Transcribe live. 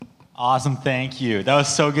Awesome, thank you. That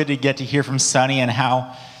was so good to get to hear from Sunny and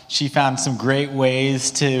how she found some great ways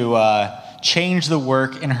to change the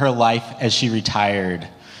work in her life as she retired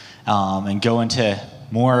and go into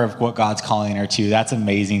more of what God's calling her to. That's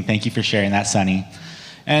amazing. Thank you for sharing that, Sunny.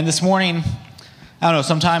 And this morning, I don't know,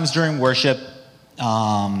 sometimes during worship,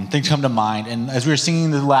 things come to mind. And as we were singing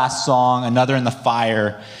the last song, Another in the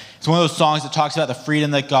Fire, it's one of those songs that talks about the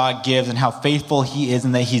freedom that God gives and how faithful he is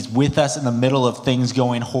and that he's with us in the middle of things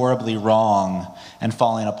going horribly wrong and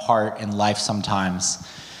falling apart in life sometimes.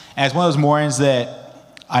 And it's one of those mornings that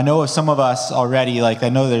I know of some of us already, like I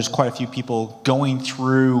know there's quite a few people going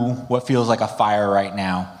through what feels like a fire right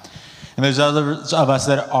now. And there's others of us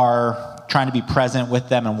that are trying to be present with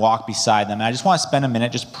them and walk beside them. And I just want to spend a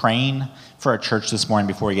minute just praying for our church this morning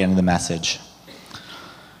before we get into the message.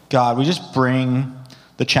 God, we just bring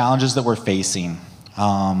the challenges that we're facing,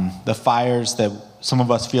 the fires that some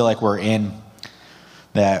of us feel like we're in,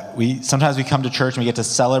 that sometimes we come to church and we get to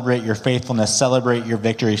celebrate your faithfulness, celebrate your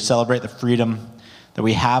victory, celebrate the freedom that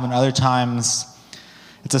we have, and other times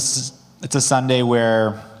it's a Sunday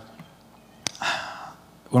where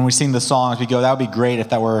when we sing the songs, we go, that would be great if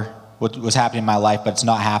that were what was happening in my life, but it's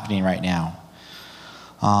not happening right now.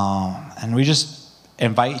 And we just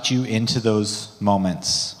invite you into those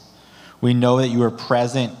moments. We know that you are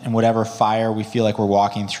present in whatever fire we feel like we're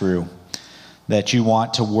walking through, that you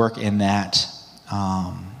want to work in that.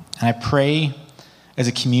 And I pray as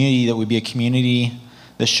a community that we be a community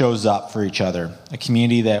that shows up for each other, a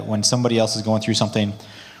community that when somebody else is going through something,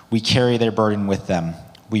 we carry their burden with them.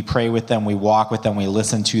 We pray with them, we walk with them, we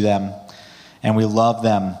listen to them, and we love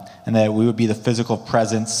them, and that we would be the physical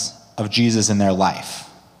presence of Jesus in their life.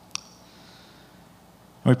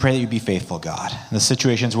 And we pray that you be faithful, God. In the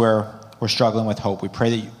situations where we're struggling with hope, we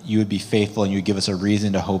pray that you would be faithful and you would give us a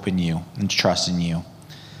reason to hope in you and to trust in you.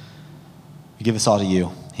 We give this all to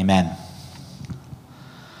you. Amen.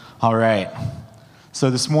 All right.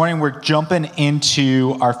 So this morning we're jumping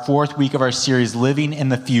into our fourth week of our series, Living in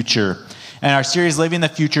the Future. And our series, Living in the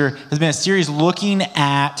Future, has been a series looking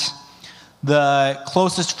at the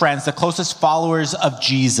closest friends, the closest followers of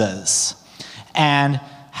Jesus, and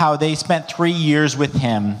how they spent 3 years with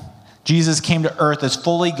him. Jesus came to earth as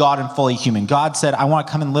fully God and fully human. God said, I want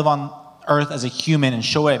to come and live on earth as a human and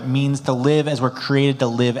show what it means to live as we're created to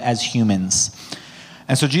live as humans.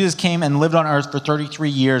 And so Jesus came and lived on earth for 33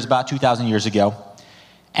 years, about 2,000 years ago.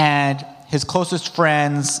 And his closest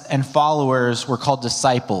friends and followers were called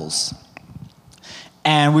disciples.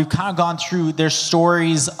 And we've kind of gone through their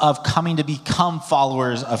stories of coming to become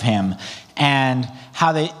followers of him and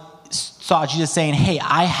how they saw Jesus saying, hey,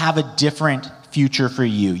 I have a different future for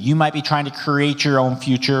you. You might be trying to create your own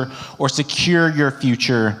future or secure your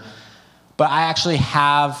future, but I actually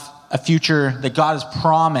have a future that God has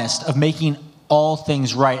promised of making all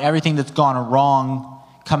things right. Everything that's gone wrong,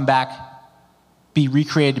 come back, be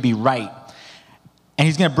recreated to be right. And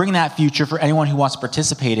he's going to bring that future for anyone who wants to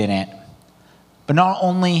participate in it. But not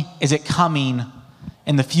only is it coming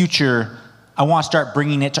in the future, I want to start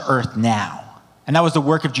bringing it to earth now. And that was the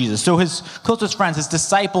work of Jesus. So his closest friends, his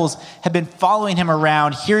disciples, have been following him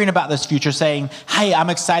around, hearing about this future, saying, hey, I'm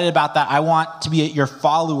excited about that. I want to be your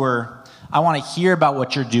follower. I want to hear about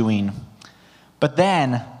what you're doing. But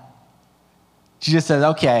then Jesus says,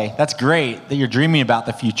 okay, that's great that you're dreaming about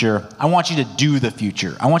the future. I want you to do the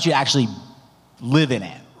future. I want you to actually live in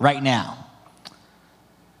it right now.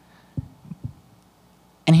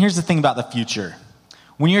 And here's the thing about the future.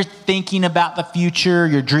 When you're thinking about the future,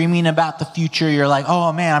 you're dreaming about the future, you're like,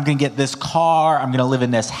 oh man, I'm going to get this car, I'm going to live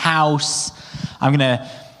in this house, I'm going to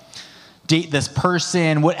date this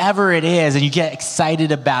person, whatever it is, and you get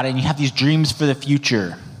excited about it, and you have these dreams for the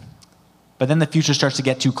future. But then the future starts to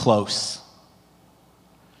get too close,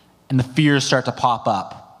 and the fears start to pop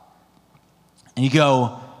up. And you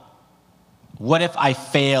go, what if I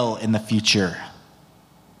fail in the future?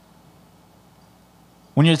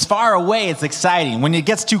 When it's far away, it's exciting. When it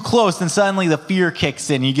gets too close, then suddenly the fear kicks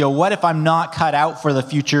in. You go, what if I'm not cut out for the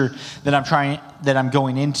future that I'm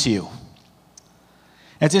going into?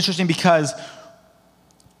 And it's interesting because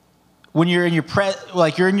when you're in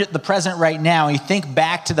the present right now, and you think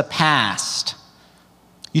back to the past.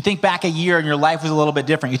 You think back a year and your life was a little bit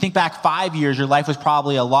different. You think back 5 years, your life was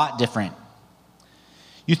probably a lot different.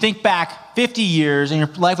 You think back 50 years and your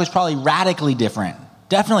life was probably radically different.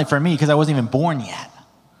 Definitely for me, because I wasn't even born yet.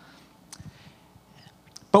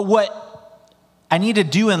 But what I need to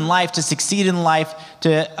do in life to succeed in life,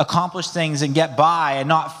 to accomplish things and get by and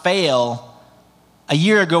not fail, a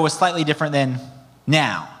year ago was slightly different than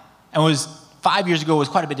now. And 5 years ago was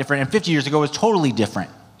quite a bit different, and 50 years ago was totally different.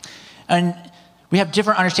 And We have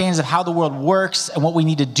different understandings of how the world works and what we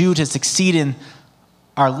need to do to succeed in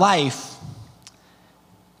our life.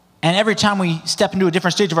 And every time we step into a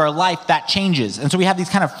different stage of our life, that changes. And so we have these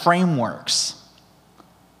kind of frameworks.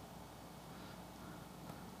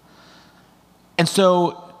 And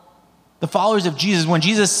so the followers of Jesus, when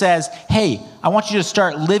Jesus says, hey, I want you to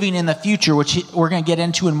start living in the future, which we're going to get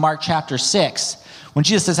into in Mark chapter 6. When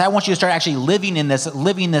Jesus says, I want you to start actually living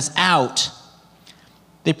this out,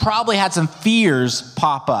 they probably had some fears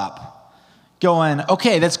pop up, going,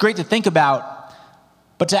 okay, that's great to think about,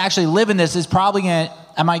 but to actually live in this is probably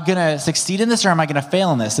am I going to succeed in this or am I going to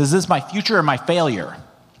fail in this? Is this my future or my failure?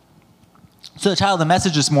 So the title of the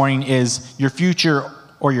message this morning is Your Future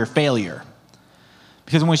or Your Failure.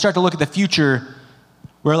 Because when we start to look at the future,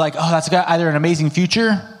 we're like, oh, that's got either an amazing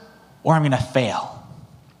future or I'm going to fail.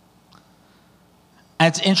 And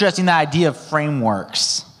it's interesting, the idea of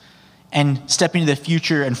frameworks and stepping into the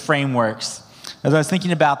future and frameworks. As I was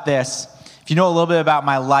thinking about this, if you know a little bit about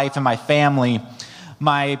my life and my family,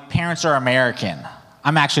 my parents are American.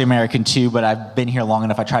 I'm actually American too, but I've been here long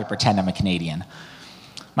enough I try to pretend I'm a Canadian.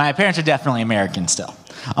 My parents are definitely American still.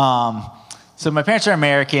 So my parents are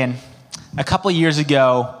American. A couple of years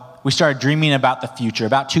ago, we started dreaming about the future.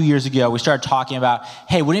 About 2 years ago, we started talking about,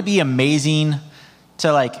 hey, wouldn't it be amazing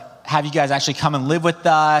to have you guys actually come and live with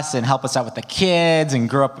us and help us out with the kids and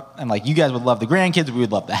grow up, and you guys would love the grandkids, we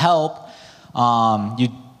would love the help.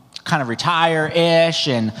 You'd kind of retire-ish,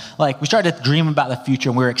 and we started to dream about the future,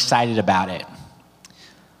 and we were excited about it.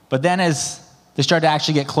 But then as they started to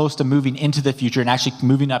actually get close to moving into the future and actually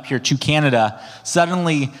moving up here to Canada,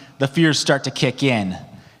 suddenly the fears start to kick in.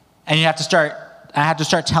 And I had to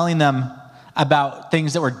start telling them about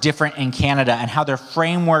things that were different in Canada and how their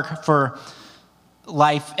framework for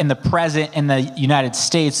life in the present in the United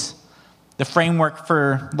States, the framework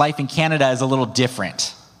for life in Canada is a little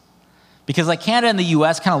different. Because Canada and the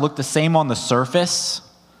US kind of look the same on the surface,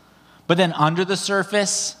 but then under the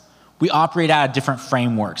surface, we operate out of different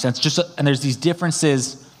frameworks. And there's these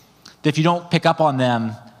differences that if you don't pick up on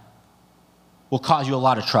them, will cause you a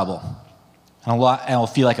lot of trouble. And it'll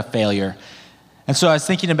feel like a failure. And so I was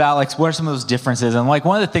thinking about what are some of those differences? And one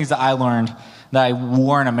of the things that I learned that I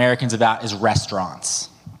warn Americans about is restaurants.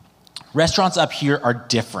 Restaurants up here are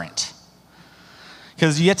different.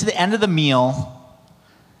 Because you get to the end of the meal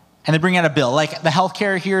and they bring out a bill. The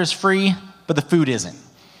healthcare here is free, but the food isn't.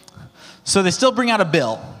 So they still bring out a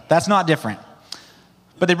bill. That's not different.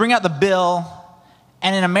 But they bring out the bill,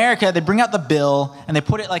 and in America, they bring out the bill and they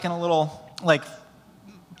put it in a little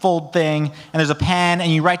fold thing, and there's a pen,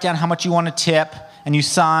 and you write down how much you want to tip, and you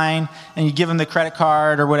sign, and you give them the credit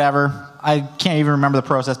card or whatever. I can't even remember the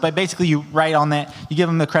process, but basically you write on that, you give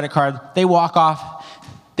them the credit card, they walk off,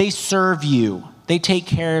 they serve you, they take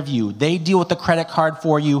care of you, they deal with the credit card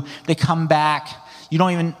for you, they come back, you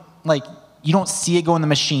don't even, you don't see it go in the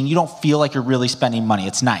machine, you don't feel like you're really spending money.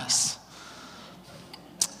 It's nice.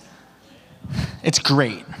 It's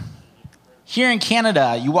great. Here in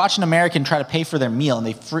Canada, you watch an American try to pay for their meal,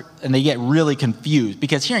 and they get really confused.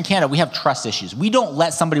 Because here in Canada, we have trust issues. We don't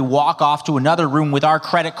let somebody walk off to another room with our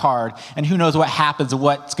credit card, and who knows what happens and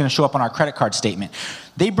what's going to show up on our credit card statement.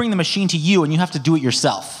 They bring the machine to you, and you have to do it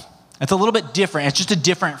yourself. It's a little bit different. It's just a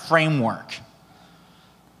different framework.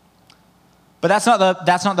 But that's not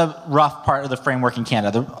the rough part of the framework in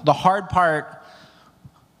Canada. The hard part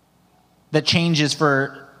that changes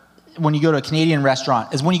for when you go to a Canadian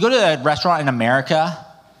restaurant is when you go to a restaurant in America,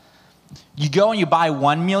 you go and you buy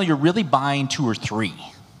one meal, you're really buying 2 or 3.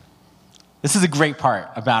 This is a great part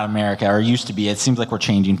about America, or used to be. It seems like we're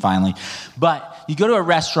changing finally. But you go to a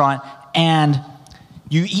restaurant and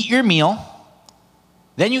you eat your meal,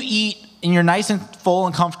 then you eat and you're nice and full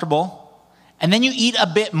and comfortable, and then you eat a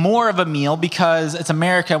bit more of a meal because it's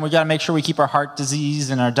America and we've got to make sure we keep our heart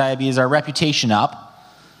disease and our diabetes, our reputation up.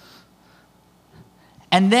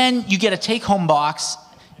 And then you get a take-home box,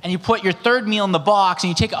 and you put your third meal in the box, and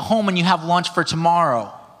you take it home, and you have lunch for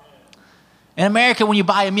tomorrow. In America, when you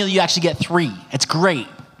buy a meal, you actually get 3. It's great.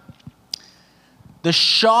 The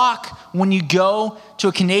shock when you go to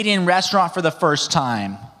a Canadian restaurant for the first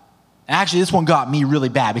time. Actually, this one got me really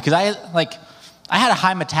bad because I had a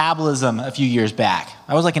high metabolism a few years back.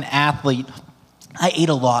 I was an athlete. I ate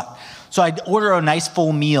a lot. So I'd order a nice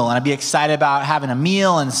full meal, and I'd be excited about having a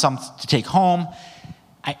meal and something to take home.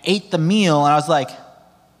 I ate the meal, and I was like,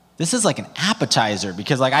 this is an appetizer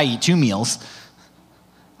because I eat 2 meals.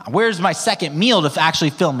 Where's my second meal to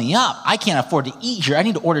actually fill me up? I can't afford to eat here. I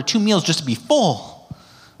need to order 2 meals just to be full.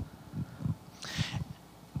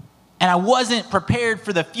 And I wasn't prepared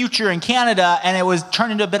for the future in Canada, and it was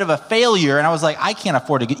turned into a bit of a failure, and I was like, I can't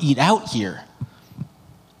afford to eat out here.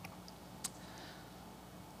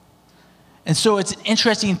 And so it's an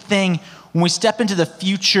interesting thing. When we step into the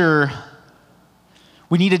future,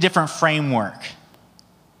 we need a different framework.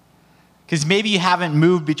 Because maybe you haven't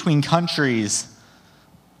moved between countries,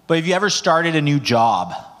 but have you ever started a new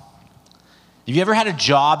job? Have you ever had a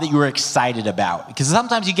job that you were excited about? Because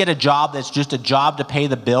sometimes you get a job that's just a job to pay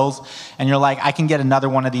the bills, and you're like, I can get another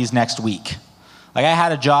one of these next week. Like, I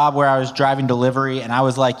had a job where I was driving delivery, and I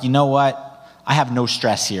was like, you know what? I have no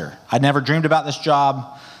stress here. I never dreamed about this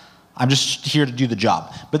job. I'm just here to do the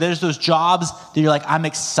job. But there's those jobs that you're like, I'm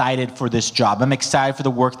excited for this job. I'm excited for the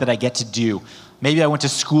work that I get to do. Maybe I went to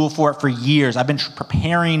school for it for years. I've been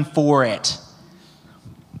preparing for it.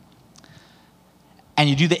 And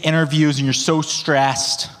you do the interviews and you're so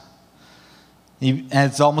stressed. And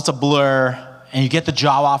it's almost a blur. And you get the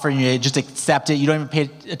job offer and you just accept it. You don't even pay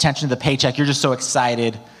attention to the paycheck. You're just so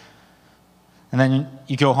excited. And then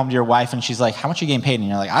you go home to your wife and she's like, how much are you getting paid? And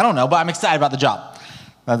you're like, I don't know, but I'm excited about the job.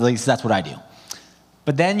 At least that's what I do.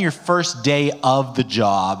 But then your first day of the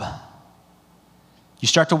job, you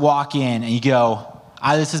start to walk in and you go,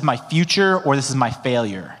 either this is my future or this is my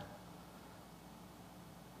failure.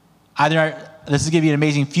 Either this is going to be an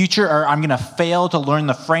amazing future or I'm going to fail to learn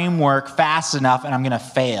the framework fast enough and I'm going to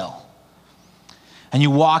fail. And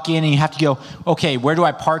you walk in and you have to go, okay, where do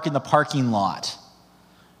I park in the parking lot?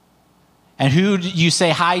 And who do you say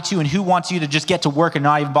hi to and who wants you to just get to work and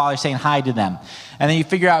not even bother saying hi to them? And then you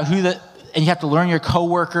figure out and you have to learn your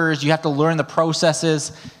coworkers, you have to learn the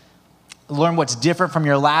processes, learn what's different from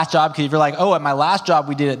your last job, because if you're like, oh, at my last job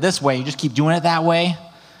we did it this way, you just keep doing it that way,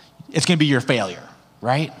 it's going to be your failure,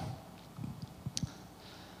 right?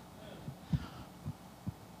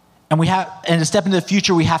 And to step into the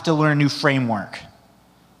future, we have to learn a new framework.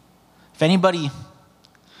 If anybody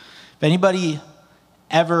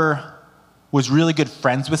ever was really good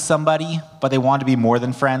friends with somebody, but they wanted to be more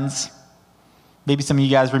than friends, maybe some of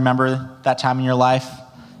you guys remember that time in your life.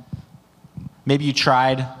 Maybe you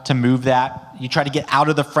tried to move that. You tried to get out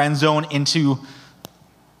of the friend zone into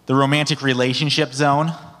the romantic relationship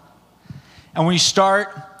zone. And when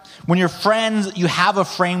you're friends, you have a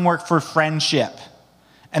framework for friendship.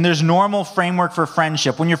 And there's normal framework for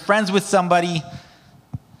friendship. When you're friends with somebody,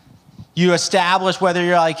 you establish whether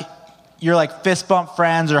you're like fist bump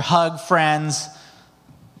friends or hug friends.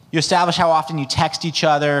 You establish how often you text each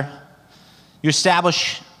other. You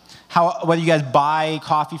establish whether you guys buy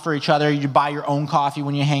coffee for each other, you buy your own coffee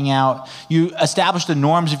when you hang out. You establish the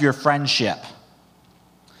norms of your friendship.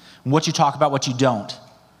 What you talk about, what you don't.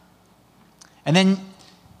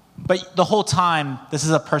 But the whole time, this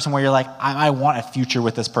is a person where you're like, I want a future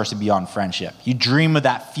with this person beyond friendship. You dream of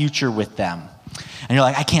that future with them. And you're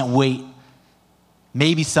like, I can't wait.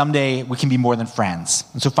 Maybe someday we can be more than friends.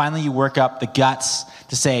 And so finally you work up the guts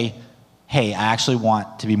to say, hey, I actually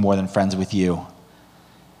want to be more than friends with you.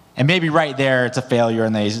 And maybe right there it's a failure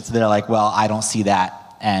and they're like, well, I don't see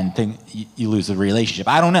that. And you lose the relationship.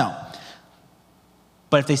 I don't know.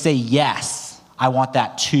 But if they say, yes, I want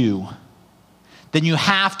that too, then you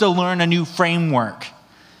have to learn a new framework.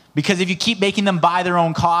 Because if you keep making them buy their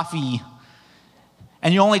own coffee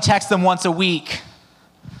and you only text them once a week,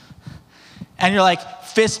 and you're like,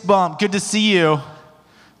 fist bump, good to see you,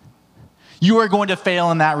 you are going to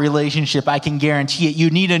fail in that relationship. I can guarantee it.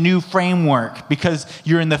 You need a new framework because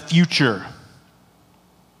you're in the future.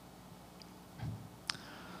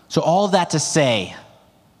 So all of that to say,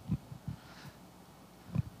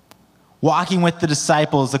 walking with the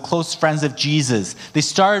disciples, the close friends of Jesus, they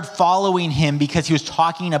started following him because he was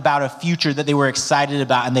talking about a future that they were excited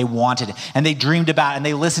about and they wanted, and they dreamed about, and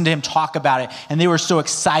they listened to him talk about it, and they were so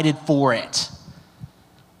excited for it.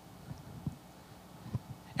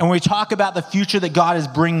 And when we talk about the future that God is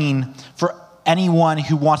bringing for anyone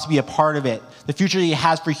who wants to be a part of it, the future that he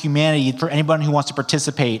has for humanity, for anyone who wants to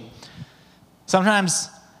participate, sometimes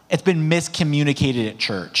it's been miscommunicated at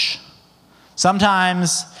church.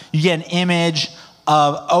 Sometimes you get an image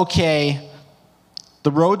of, okay,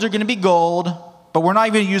 the roads are going to be gold, but we're not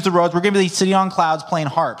even going to use the roads. We're going to be sitting on clouds playing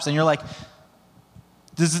harps. And you're like,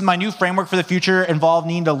 does my new framework for the future involve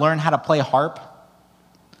needing to learn how to play harp?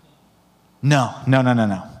 No.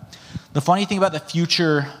 The funny thing about the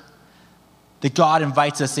future that God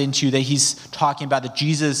invites us into, that he's talking about, that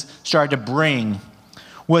Jesus started to bring,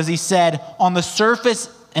 was he said, on the surface,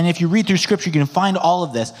 and if you read through Scripture, you can find all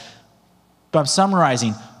of this, but I'm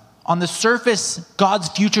summarizing. On the surface, God's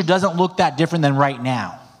future doesn't look that different than right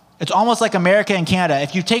now. It's almost like America and Canada.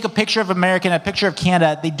 If you take a picture of America and a picture of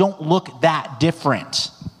Canada, they don't look that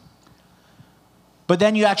different. But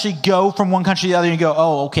then you actually go from one country to the other and you go,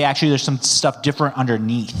 oh, okay, actually there's some stuff different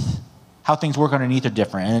underneath. How things work underneath are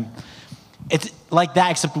different. And it's like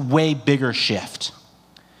that, except a way bigger shift.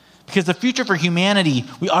 Because the future for humanity,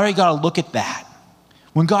 we already got to look at that.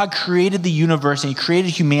 When God created the universe and he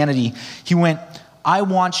created humanity, he went, I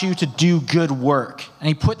want you to do good work. And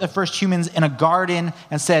he put the first humans in a garden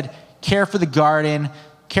and said, care for the garden,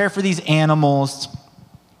 care for these animals.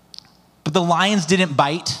 But the lions didn't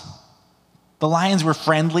bite. The lions were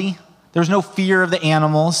friendly. There was no fear of the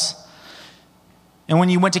animals. And when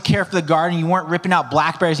you went to care for the garden, you weren't ripping out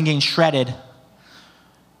blackberries and getting shredded.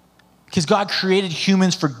 Because God created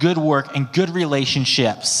humans for good work and good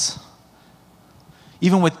relationships.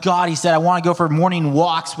 Even with God, he said, I want to go for morning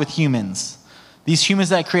walks with humans. These humans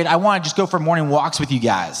that I created, I want to just go for morning walks with you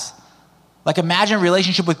guys. Like imagine a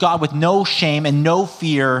relationship with God with no shame and no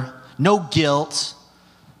fear, no guilt,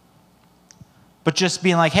 but just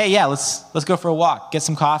being like, hey, yeah, let's go for a walk, get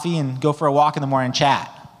some coffee and go for a walk in the morning and chat.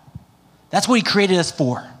 That's what he created us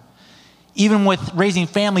for. Even with raising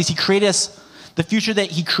families, he created us, the future that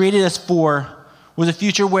he created us for was a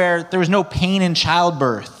future where there was no pain in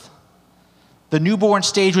childbirth. The newborn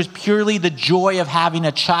stage was purely the joy of having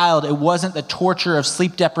a child. It wasn't the torture of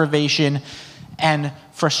sleep deprivation and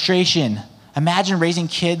frustration. Imagine raising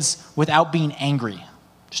kids without being angry.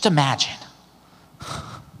 Just imagine.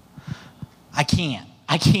 I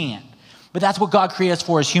can't. But that's what God created us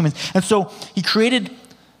for as humans. And so he created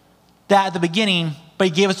that at the beginning, but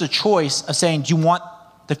he gave us a choice of saying, do you want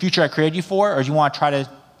the future I created you for, or do you want to try to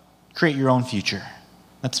create your own future?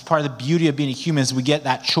 That's part of the beauty of being a human is we get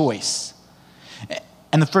that choice.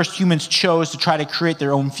 And the first humans chose to try to create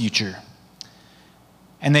their own future.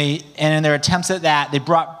 And in their attempts at that, they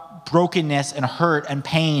brought brokenness and hurt and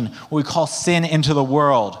pain, what we call sin, into the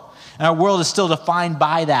world. And our world is still defined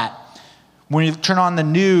by that. When you turn on the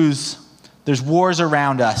news, there's wars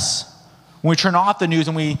around us. When we turn off the news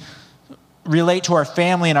and we relate to our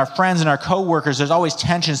family and our friends and our coworkers, there's always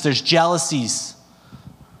tensions, there's jealousies.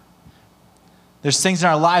 There's things in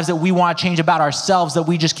our lives that we want to change about ourselves that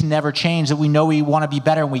we just can never change, that we know we want to be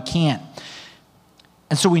better and we can't.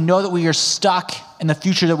 And so we know that we are stuck in the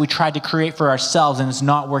future that we tried to create for ourselves and it's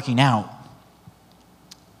not working out.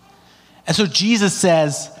 And so Jesus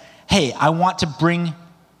says, hey, I want to bring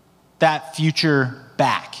that future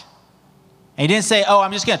back. And he didn't say, oh,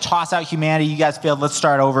 I'm just going to toss out humanity. You guys failed. Let's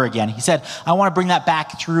start over again. He said, I want to bring that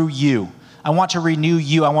back through you. I want to renew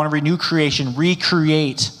you. I want to renew creation,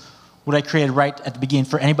 recreate what I created right at the beginning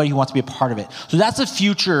for anybody who wants to be a part of it. So that's a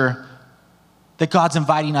future that God's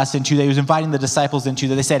inviting us into, that he was inviting the disciples into,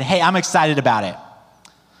 that they said, hey, I'm excited about it.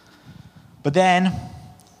 But then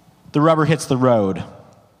the rubber hits the road.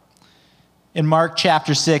 In Mark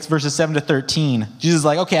chapter 6, verses 7 to 13, Jesus is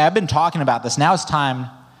like, okay, I've been talking about this. Now it's time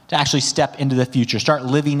to actually step into the future, start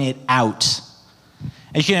living it out.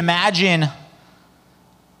 And you can imagine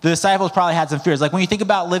the disciples probably had some fears. Like when you think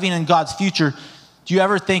about living in God's future, do you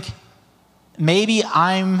ever think, maybe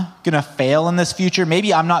I'm going to fail in this future?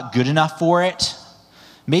 Maybe I'm not good enough for it.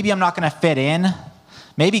 Maybe I'm not going to fit in.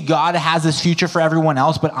 Maybe God has this future for everyone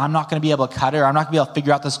else, but I'm not going to be able to cut it, or I'm not going to be able to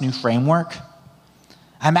figure out this new framework.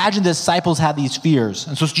 I imagine the disciples had these fears,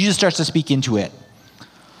 and so Jesus starts to speak into it.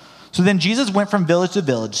 So then Jesus went from village to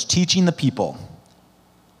village, teaching the people.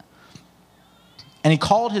 And he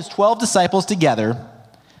called his 12 disciples together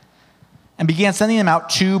and began sending them out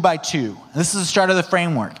 2 by 2. This is the start of the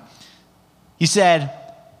framework. He said,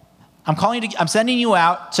 I'm sending you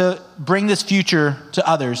out to bring this future to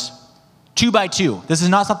others 2 by 2. This is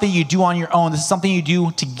not something you do on your own. This is something you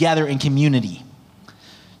do together in community.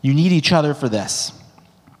 You need each other for this.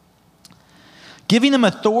 Giving them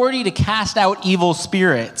authority to cast out evil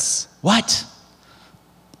spirits. What?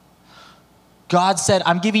 God said,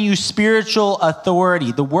 I'm giving you spiritual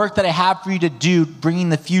authority. The work that I have for you to do, bringing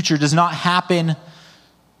the future, does not happen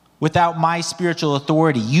without my spiritual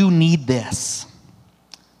authority. You need this.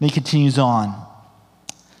 And he continues on.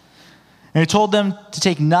 And he told them to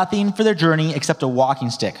take nothing for their journey except a walking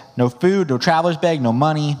stick. No food, no traveler's bag, no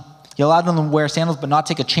money. He allowed them to wear sandals, but not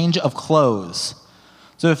take a change of clothes.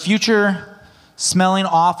 So the future smelling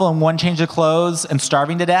awful in one change of clothes and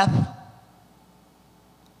starving to death?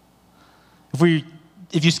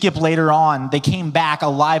 If you skip later on, they came back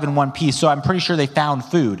alive in one piece, so I'm pretty sure they found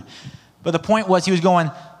food. But the point was, he was going,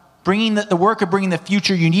 bringing the work of bringing the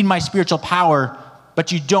future, you need my spiritual power,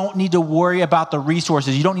 but you don't need to worry about the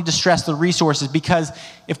resources. You don't need to stress the resources, because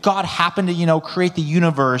if God happened to, create the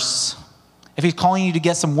universe, if he's calling you to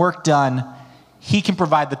get some work done, he can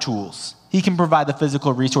provide the tools. He can provide the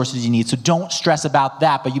physical resources you need. So don't stress about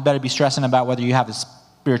that, but you better be stressing about whether you have the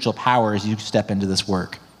spiritual power as you step into this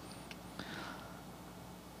work.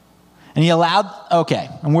 And he allowed,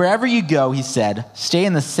 and wherever you go, he said, stay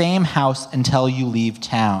in the same house until you leave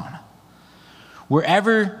town.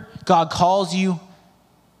 Wherever God calls you,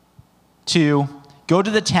 to go to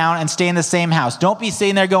the town and stay in the same house. Don't be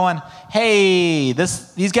sitting there going, hey,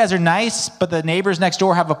 these guys are nice, but the neighbors next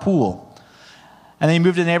door have a pool. And then you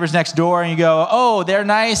move to the neighbors next door and you go, oh, they're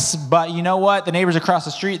nice, but you know what? The neighbors across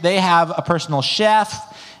the street, they have a personal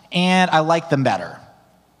chef, and I like them better.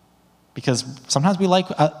 Because sometimes we like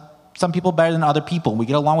some people better than other people. We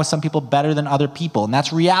get along with some people better than other people, and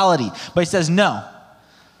that's reality. But he says, no.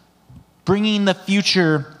 Bringing the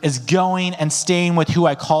future is going and staying with who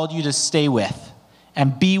I called you to stay with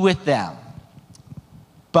and be with them.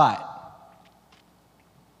 But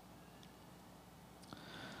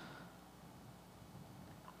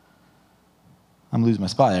I'm losing my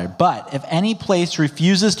spot there. But if any place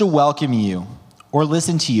refuses to welcome you or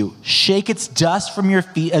listen to you, shake its dust from your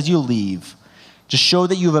feet as you leave. Just show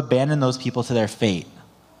that you have abandoned those people to their fate.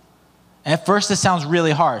 And at first, this sounds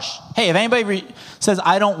really harsh. Hey, if anybody says,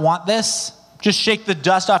 I don't want this, just shake the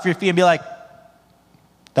dust off your feet and be like,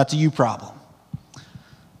 that's a you problem.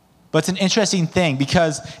 But it's an interesting thing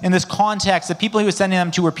because in this context, the people he was sending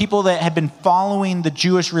them to were people that had been following the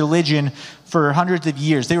Jewish religion for hundreds of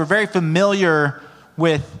years. They were very familiar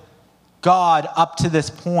with God up to this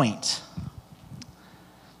point.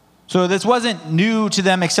 So this wasn't new to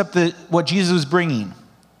them except what Jesus was bringing.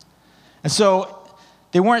 And so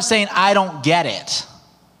they weren't saying, I don't get it.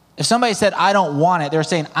 If somebody said, I don't want it, they were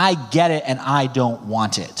saying, I get it and I don't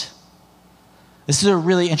want it. This is a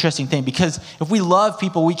really interesting thing because if we love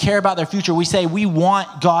people, we care about their future, we say, we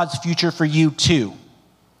want God's future for you too.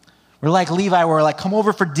 We're like Levi, we're like, come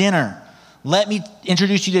over for dinner. Let me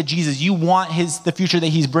introduce you to Jesus. You want the future that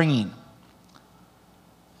he's bringing.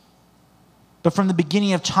 But from the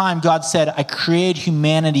beginning of time, God said, I created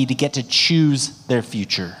humanity to get to choose their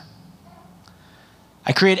future.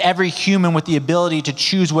 I created every human with the ability to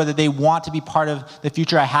choose whether they want to be part of the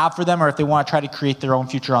future I have for them or if they want to try to create their own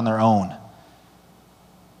future on their own.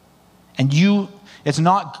 And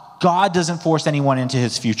God doesn't force anyone into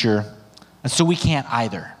his future, and so we can't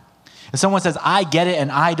either. If someone says, I get it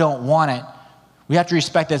and I don't want it, we have to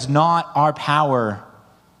respect that it's not our power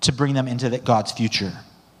to bring them into God's future.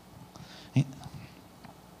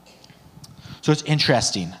 So it's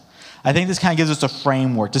interesting. I think this kind of gives us a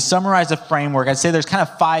framework. To summarize the framework, I'd say there's kind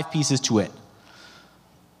of 5 pieces to it.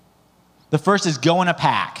 The first is go in a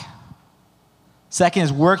pack. Second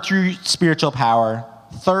is work through spiritual power.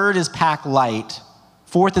 Third is pack light.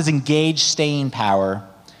 Fourth is engage staying power.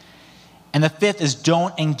 And the fifth is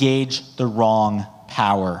don't engage the wrong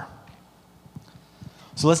power.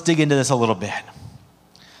 So let's dig into this a little bit.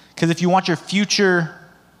 Because if you want your future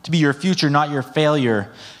to be your future, not your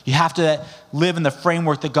failure, you have to live in the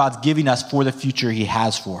framework that God's giving us for the future he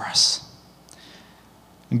has for us.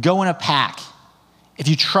 And go in a pack. If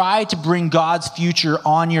you try to bring God's future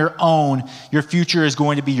on your own, your future is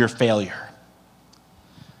going to be your failure.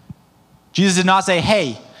 Jesus did not say,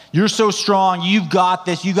 hey, you're so strong, you've got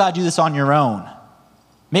this, you got to do this on your own.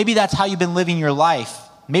 Maybe that's how you've been living your life.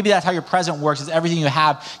 Maybe that's how your present works, is everything you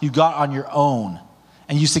have, you got on your own.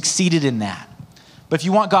 And you succeeded in that. But if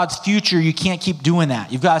you want God's future, you can't keep doing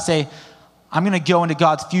that. You've got to say, I'm going to go into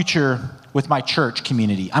God's future with my church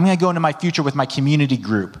community. I'm going to go into my future with my community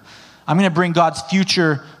group. I'm going to bring God's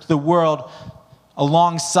future to the world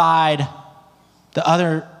alongside the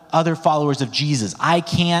other followers of Jesus. I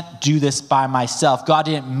can't do this by myself. God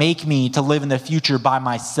didn't make me to live in the future by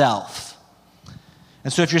myself.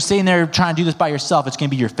 And so if you're sitting there trying to do this by yourself, it's going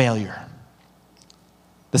to be your failure.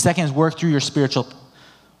 The second is work through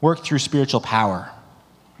spiritual power.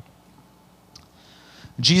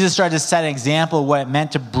 Jesus started to set an example of what it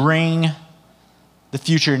meant to bring the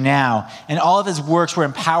future now. And all of his works were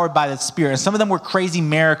empowered by the Spirit. And some of them were crazy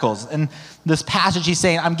miracles. And this passage, he's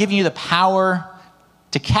saying, I'm giving you the power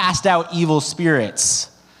to cast out evil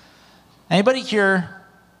spirits. Anybody here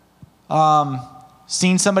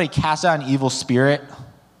seen somebody cast out an evil spirit?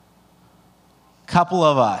 A couple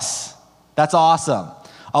of us. That's awesome.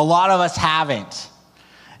 A lot of us haven't.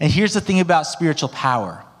 And here's the thing about spiritual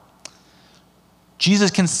power.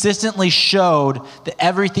 Jesus consistently showed that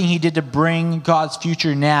everything he did to bring God's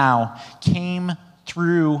future now came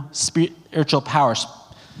through spiritual power.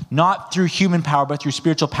 Not through human power, but through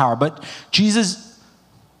spiritual power. But Jesus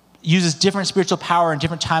uses different spiritual power in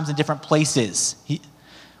different times and different places.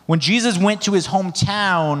 When Jesus went to his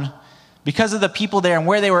hometown, because of the people there and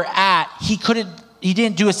where they were at, he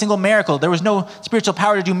didn't do a single miracle. There was no spiritual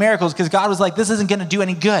power to do miracles because God was like, this isn't going to do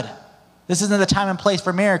any good. This isn't the time and place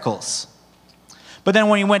for miracles. But then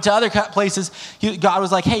when he went to other places, God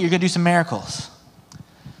was like, hey, you're going to do some miracles.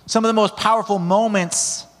 Some of the most powerful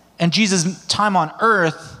moments in Jesus' time on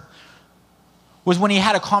earth was when he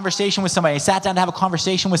had a conversation with somebody. He sat down to have a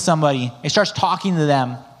conversation with somebody. He starts talking to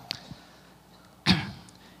them.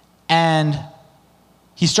 and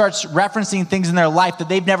he starts referencing things in their life that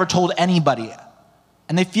they've never told anybody.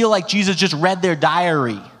 And they feel like Jesus just read their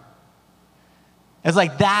diary. It's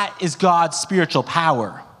like that is God's spiritual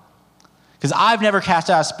power. Because I've never cast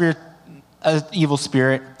out an evil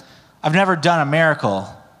spirit. I've never done a miracle.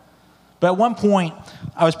 But at one point,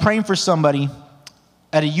 I was praying for somebody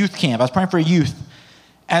at a youth camp. I was praying for a youth.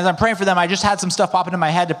 And as I'm praying for them, I just had some stuff pop into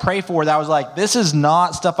my head to pray for that I was like, this is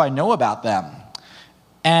not stuff I know about them.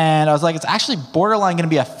 And I was like, it's actually borderline going to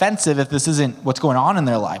be offensive if this isn't what's going on in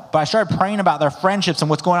their life. But I started praying about their friendships and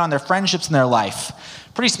what's going on in their friendships in their life.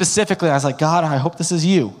 Pretty specifically, I was like, God, I hope this is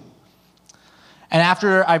you. And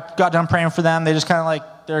after I got done praying for them, they just kind of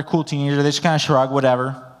like, they're a cool teenager. They just kind of shrug,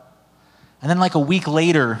 whatever. And then like a week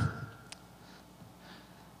later,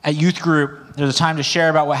 at youth group, there was a time to share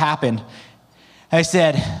about what happened. And I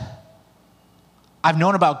said, I've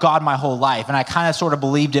known about God my whole life. And I kind of sort of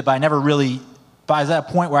believed it, but I was at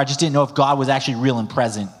a point where I just didn't know if God was actually real and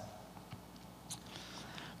present.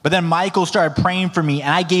 But then Michael started praying for me,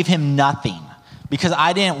 and I gave him nothing because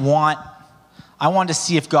I wanted to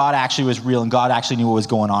see if God actually was real and God actually knew what was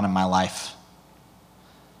going on in my life,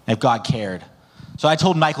 and if God cared. So I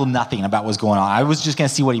told Michael nothing about what was going on. I was just going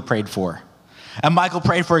to see what he prayed for. And Michael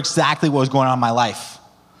prayed for exactly what was going on in my life.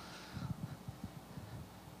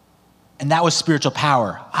 And that was spiritual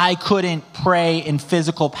power. I couldn't pray in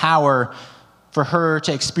physical power for her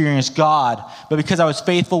to experience God, but because I was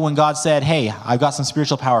faithful when God said, hey, I've got some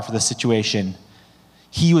spiritual power for this situation,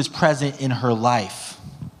 he was present in her life.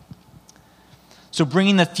 So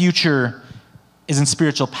bringing the future is in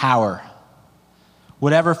spiritual power.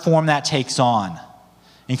 Whatever form that takes on,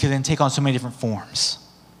 and it can then take on so many different forms.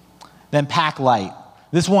 Then pack light.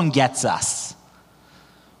 This one gets us.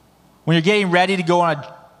 When you're getting ready to go on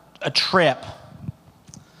a trip,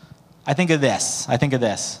 I think of this.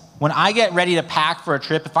 When I get ready to pack for a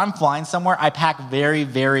trip, if I'm flying somewhere, I pack very,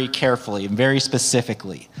 very carefully and very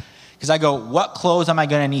specifically. Because I go, what clothes am I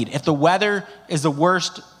going to need? If the weather is the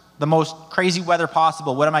worst, the most crazy weather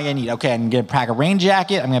possible, what am I going to need? Okay, I'm going to pack a rain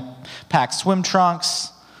jacket. I'm going to pack swim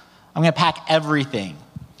trunks. I'm going to pack everything.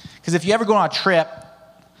 Because if you ever go on a trip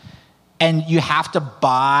and you have to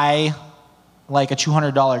buy like a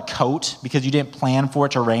 $200 coat because you didn't plan for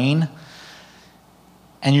it to rain,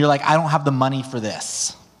 and you're like, I don't have the money for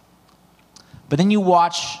this. But then you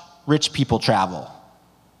watch rich people travel.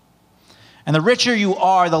 And the richer you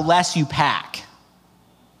are, the less you pack.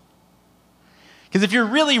 Because if you're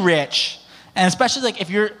really rich, and especially like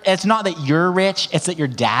it's not that you're rich, it's that your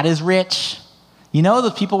dad is rich. You know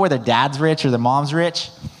those people where their dad's rich or their mom's rich?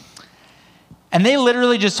 And they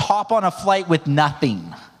literally just hop on a flight with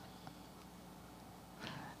nothing.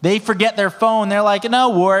 They forget their phone. They're like,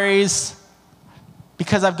 no worries,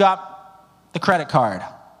 because I've got the credit card.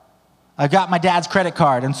 I've got my dad's credit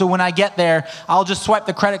card. And so when I get there, I'll just swipe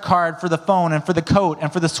the credit card for the phone and for the coat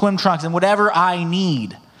and for the swim trunks and whatever I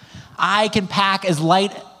need. I can pack as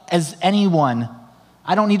light as anyone.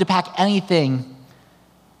 I don't need to pack anything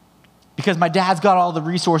because my dad's got all the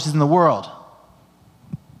resources in the world.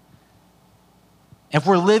 If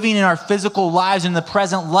we're living in our physical lives in the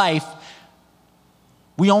present life,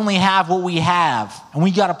 we only have what we have, and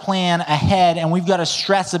we got to plan ahead, and we've got to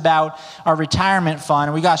stress about our retirement fund,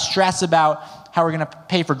 and we got to stress about how we're going to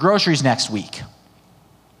pay for groceries next week.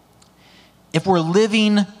 If we're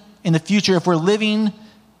living in the future, if we're living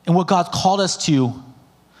in what God's called us to,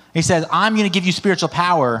 he says, I'm going to give you spiritual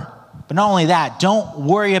power, but not only that, don't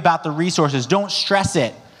worry about the resources. Don't stress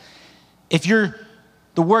it. If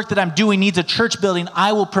the work that I'm doing needs a church building,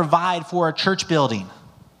 I will provide for a church building.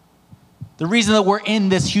 The reason that we're in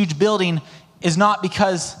this huge building is not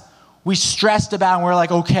because we stressed about and we're like,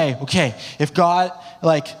 okay,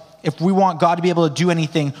 if we want God to be able to do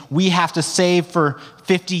anything, we have to save for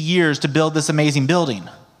 50 years to build this amazing building.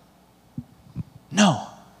 No.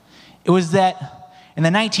 It was that in the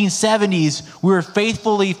 1970s, we were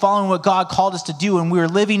faithfully following what God called us to do, and we were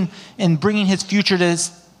living and bringing his future to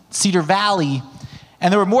Cedar Valley,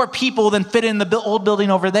 and there were more people than fit in the old building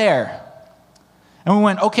over there. And we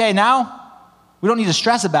went, okay, now we don't need to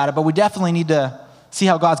stress about it, but we definitely need to see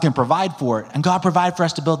how God's going to provide for it. And God provided for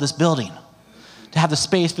us to build this building, to have the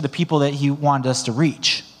space for the people that he wanted us to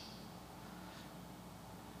reach.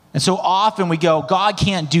 And so often we go, God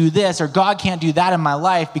can't do this or God can't do that in my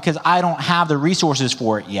life because I don't have the resources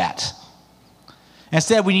for it yet.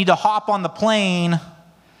 Instead, we need to hop on the plane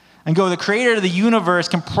and go, the creator of the universe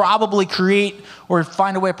can probably create or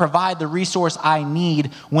find a way to provide the resource I need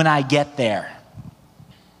when I get there.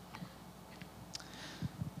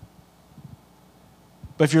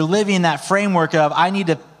 But if you're living in that framework of, I need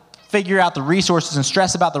to figure out the resources and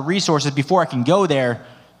stress about the resources before I can go there,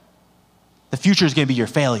 the future is going to be your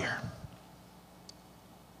failure.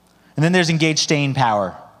 And then there's engaged staying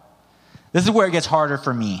power. This is where it gets harder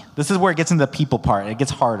for me. This is where it gets into the people part. It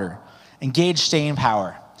gets harder. Engaged staying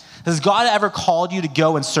power. Has God ever called you to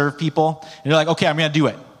go and serve people? And you're like, okay, I'm going to do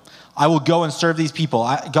it. I will go and serve these people.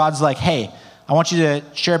 God's like, hey, I want you to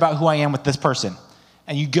share about who I am with this person.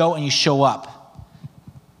 And you go and you show up.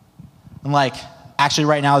 And like, actually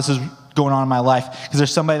right now this is going on in my life because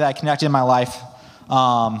there's somebody that I connected in my life.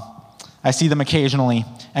 I see them occasionally.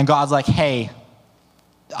 And God's like, hey,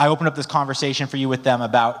 I opened up this conversation for you with them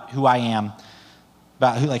about who I am,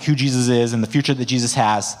 about who Jesus is and the future that Jesus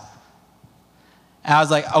has. And I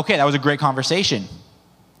was like, okay, that was a great conversation.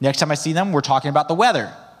 Next time I see them, we're talking about the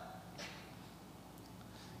weather.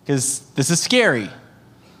 Because this is scary.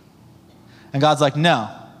 And God's like, no.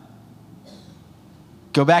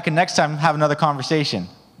 Go back and next time have another conversation.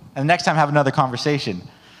 And the next time have another conversation.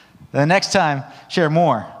 And the next time, share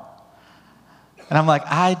more. And I'm like,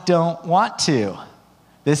 I don't want to.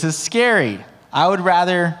 This is scary. I would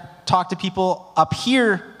rather talk to people up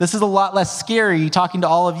here. This is a lot less scary talking to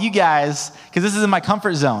all of you guys because this is in my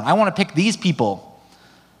comfort zone. I want to pick these people.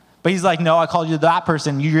 But he's like, no, I called you that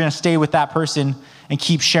person. You're going to stay with that person and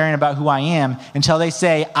keep sharing about who I am until they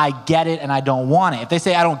say, I get it and I don't want it. If they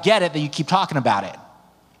say, I don't get it, then you keep talking about it.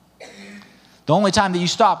 The only time that you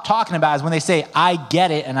stop talking about it is when they say, I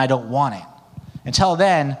get it and I don't want it. Until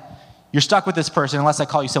then, you're stuck with this person unless I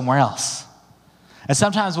call you somewhere else. And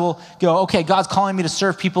sometimes we'll go, okay, God's calling me to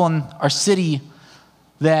serve people in our city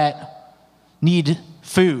that need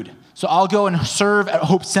food. So I'll go and serve at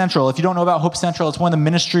Hope Central. If you don't know about Hope Central, it's one of the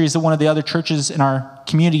ministries that one of the other churches in our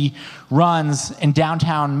community runs in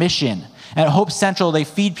downtown Mission. And at Hope Central, they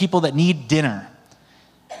feed people that need dinner.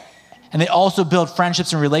 And they also build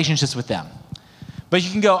friendships and relationships with them. But you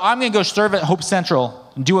can go, I'm going to go serve at Hope Central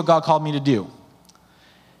and do what God called me to do.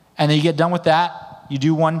 And then you get done with that. You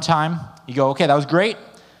do one time. You go, okay, that was great.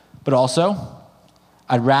 But also,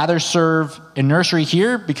 I'd rather serve in nursery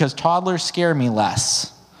here because toddlers scare me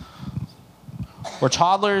less. Or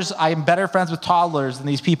toddlers, I am better friends with toddlers than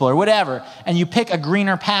these people, or whatever. And you pick a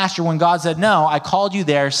greener pasture when God said, no, I called you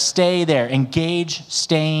there, stay there. Engage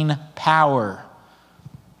staying power.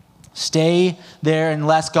 Stay there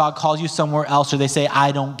unless God calls you somewhere else, or they say,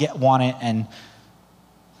 I don't want it, and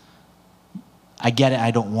I get it,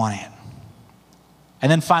 I don't want it.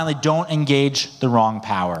 And then finally, don't engage the wrong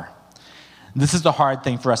power. This is the hard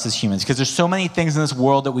thing for us as humans, because there's so many things in this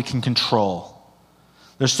world that we can control.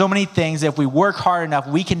 There's so many things that if we work hard enough,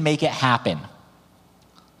 we can make it happen.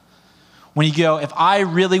 When you go, if I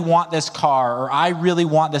really want this car, or I really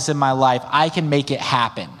want this in my life, I can make it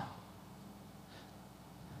happen.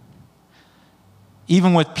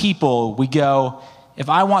 Even with people, we go, if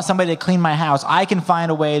I want somebody to clean my house, I can find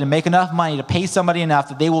a way to make enough money to pay somebody enough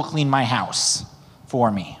that they will clean my house for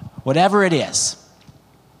me, whatever it is.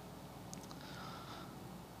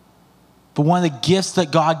 But one of the gifts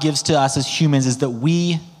that God gives to us as humans is that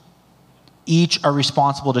we each are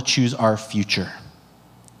responsible to choose our future.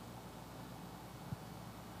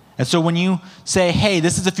 And so when you say, hey,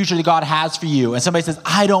 this is the future that God has for you, and somebody says,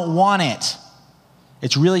 I don't want it,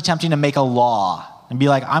 it's really tempting to make a law and be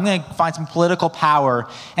like, I'm going to find some political power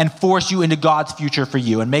and force you into God's future for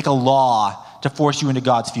you and make a law to force you into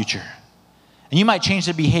God's future. And you might change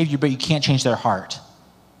their behavior, but you can't change their heart.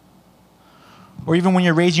 Or even when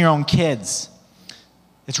you're raising your own kids,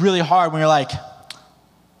 it's really hard when you're like,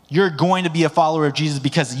 you're going to be a follower of Jesus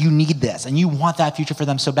because you need this and you want that future for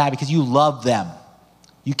them so bad because you love them.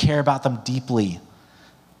 You care about them deeply.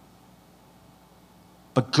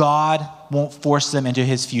 But God won't force them into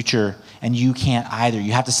his future, and you can't either.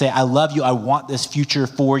 You have to say, I love you, I want this future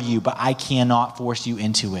for you, but I cannot force you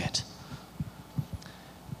into it.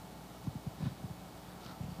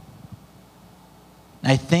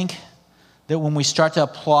 And I think that when we start to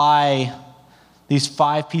apply these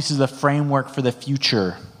 5 pieces of framework for the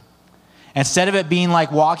future, instead of it being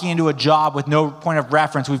like walking into a job with no point of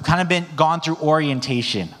reference, we've kind of gone through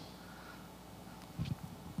orientation.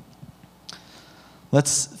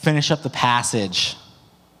 Let's finish up the passage.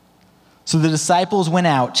 So the disciples went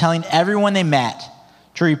out, telling everyone they met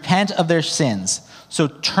to repent of their sins. So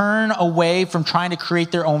turn away from trying to create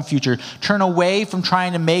their own future. Turn away from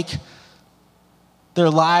trying to make their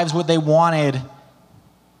lives what they wanted.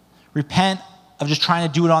 Repent of just trying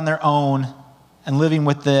to do it on their own and living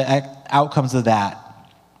with the outcomes of that.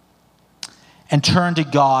 And turn to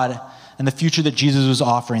God and the future that Jesus was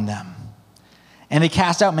offering them. And they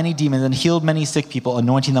cast out many demons and healed many sick people,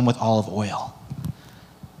 anointing them with olive oil.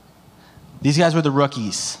 These guys were the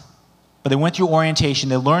rookies, but they went through orientation.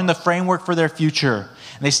 They learned the framework for their future,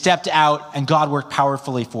 and they stepped out, and God worked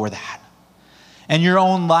powerfully for that. And your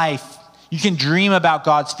own life, you can dream about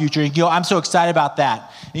God's future. You can go, I'm so excited about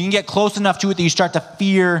that. You can get close enough to it that you start to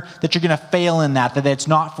fear that you're going to fail in that it's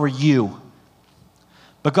not for you.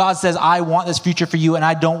 But God says, I want this future for you, and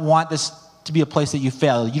I don't want this to be a place that you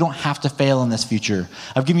fail. You don't have to fail in this future.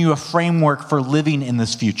 I've given you a framework for living in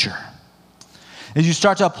this future. As you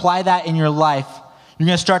start to apply that in your life, you're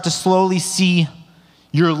going to start to slowly see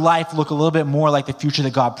your life look a little bit more like the future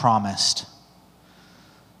that God promised.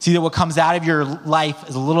 See that what comes out of your life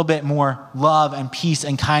is a little bit more love and peace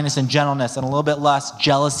and kindness and gentleness, and a little bit less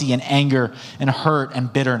jealousy and anger and hurt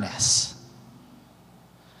and bitterness.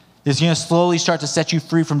 It's going to slowly start to set you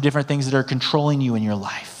free from different things that are controlling you in your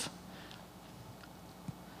life.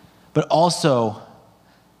 But also,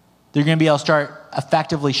 they're going to be able to start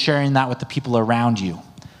effectively sharing that with the people around you.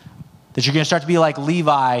 That you're going to start to be like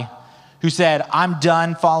Levi, who said, I'm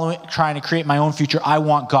done trying to create my own future. I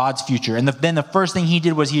want God's future. And then the first thing he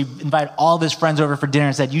did was he invited all of his friends over for dinner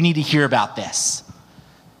and said, you need to hear about this.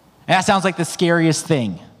 And that sounds like the scariest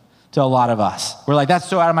thing to a lot of us. We're like, that's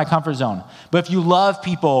so out of my comfort zone. But if you love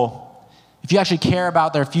people, if you actually care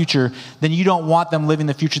about their future, then you don't want them living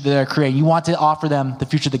the future that they're creating. You want to offer them the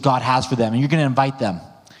future that God has for them, and you're going to invite them.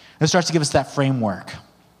 And it starts to give us that framework.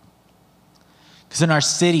 Because in our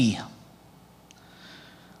city,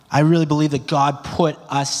 I really believe that God put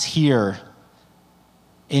us here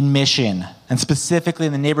in mission, and specifically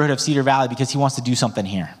in the neighborhood of Cedar Valley, because he wants to do something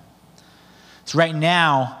here. So right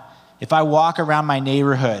now, if I walk around my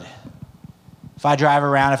neighborhood, if I drive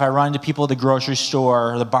around, if I run into people at the grocery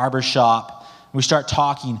store or the barber shop, and we start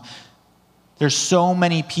talking, there's so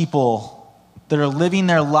many people that are living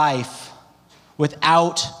their life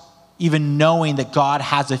without even knowing that God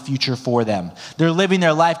has a future for them. They're living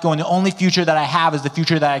their life going, the only future that I have is the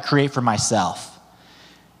future that I create for myself.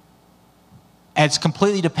 And it's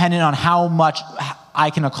completely dependent on how much I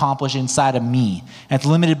can accomplish inside of me. And it's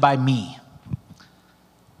limited by me.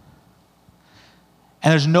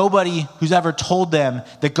 And there's nobody who's ever told them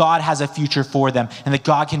that God has a future for them and that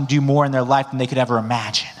God can do more in their life than they could ever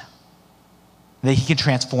imagine. That he can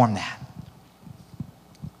transform that.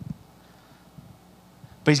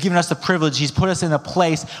 But he's given us the privilege. He's put us in a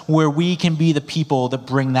place where we can be the people that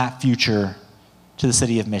bring that future to the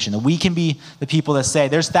city of Mission. That we can be the people that say,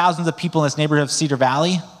 there's thousands of people in this neighborhood of Cedar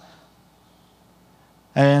Valley,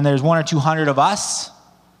 and there's 100 or 200 of us.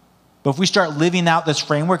 But if we start living out this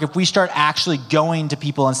framework, if we start actually going to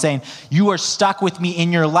people and saying, you are stuck with me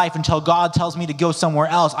in your life until God tells me to go somewhere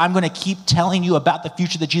else, I'm going to keep telling you about the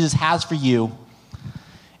future that Jesus has for you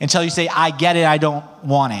until you say, I get it, I don't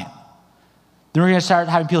want it. Then we're going to start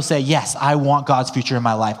having people say, yes, I want God's future in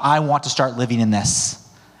my life. I want to start living in this.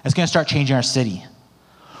 It's going to start changing our city.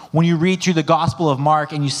 When you read through the Gospel of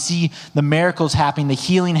Mark and you see the miracles happening, the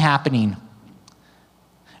healing happening,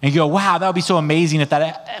 and you go, wow, that would be so amazing if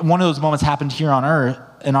that one of those moments happened here on earth,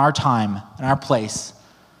 in our time, in our place.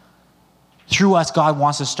 Through us, God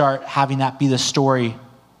wants to start having that be the story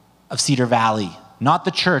of Cedar Valley, not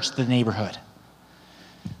the church, the neighborhood.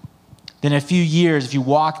 Then in a few years, if you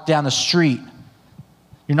walk down the street,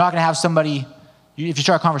 you're not going to have somebody, if you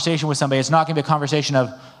start a conversation with somebody, it's not going to be a conversation of,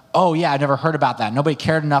 oh yeah, I've never heard about that. Nobody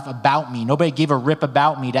cared enough about me. Nobody gave a rip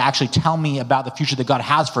about me to actually tell me about the future that God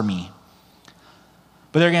has for me.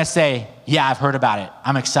 But they're going to say, yeah, I've heard about it.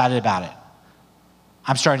 I'm excited about it.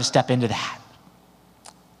 I'm starting to step into that.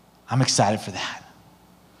 I'm excited for that.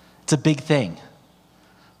 It's a big thing.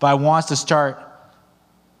 But I want us to start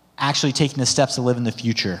actually taking the steps to live in the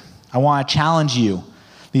future. I want to challenge you.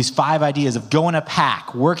 These 5 ideas of go in a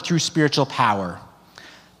pack, work through spiritual power,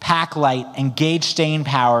 pack light, engage staying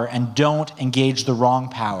power, and don't engage the wrong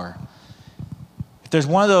power. If there's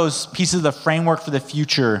one of those pieces of the framework for the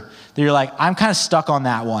future that you're like, I'm kind of stuck on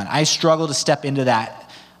that one. I struggle to step into that.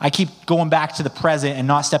 I keep going back to the present and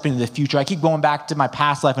not stepping into the future. I keep going back to my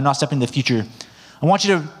past life and not stepping into the future. I want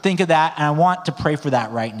you to think of that, and I want to pray for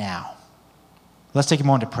that right now. Let's take a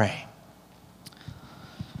moment to pray.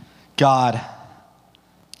 God,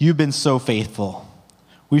 you've been so faithful.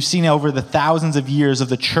 We've seen over the thousands of years of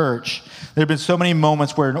the church, there have been so many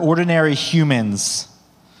moments where ordinary humans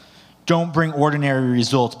don't bring ordinary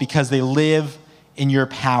results because they live in your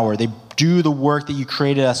power. They do the work that you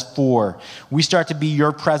created us for. We start to be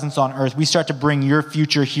your presence on earth. We start to bring your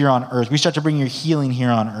future here on earth. We start to bring your healing here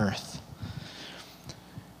on earth.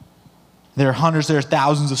 There are hundreds, there are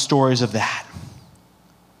thousands of stories of that.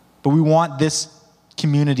 But we want this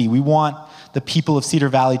community. We want the people of Cedar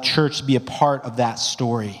Valley Church to be a part of that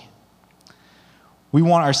story. We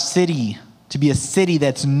want our city to be a city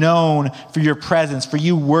that's known for your presence, for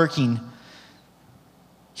you working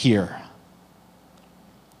here.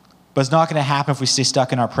 But it's not going to happen if we stay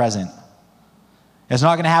stuck in our present. It's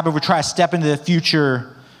not going to happen if we try to step into the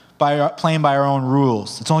future playing by our own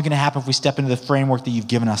rules. It's only going to happen if we step into the framework that you've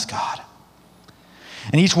given us, God.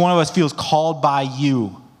 And each one of us feels called by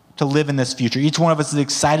you to live in this future. Each one of us is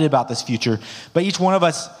excited about this future. But each one of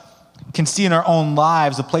us can see in our own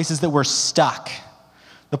lives the places that we're stuck.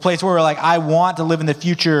 The place where we're like, I want to live in the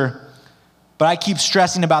future, but I keep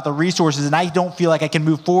stressing about the resources and I don't feel like I can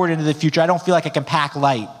move forward into the future. I don't feel like I can pack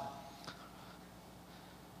light.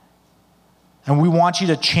 And we want you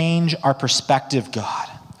to change our perspective, God.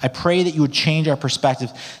 I pray that you would change our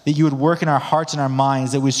perspective, that you would work in our hearts and our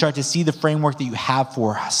minds, that we'd start to see the framework that you have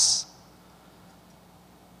for us.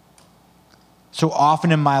 So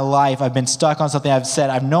often in my life, I've been stuck on something. I've said,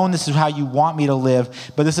 I've known this is how you want me to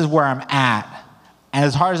live, but this is where I'm at. And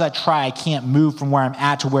as hard as I try, I can't move from where I'm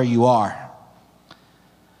at to where you are.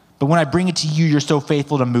 But when I bring it to you, you're so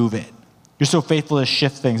faithful to move it. You're so faithful to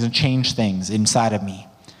shift things and change things inside of me.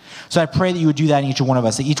 So I pray that you would do that in each one of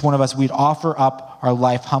us, that each one of us, we'd offer up our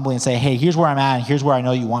life humbly and say, hey, here's where I'm at, and here's where I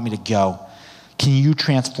know you want me to go. Can you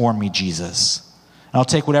transform me, Jesus? And I'll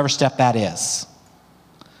take whatever step that is.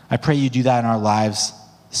 I pray you do that in our lives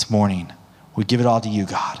this morning. We give it all to you,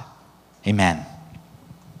 God. Amen.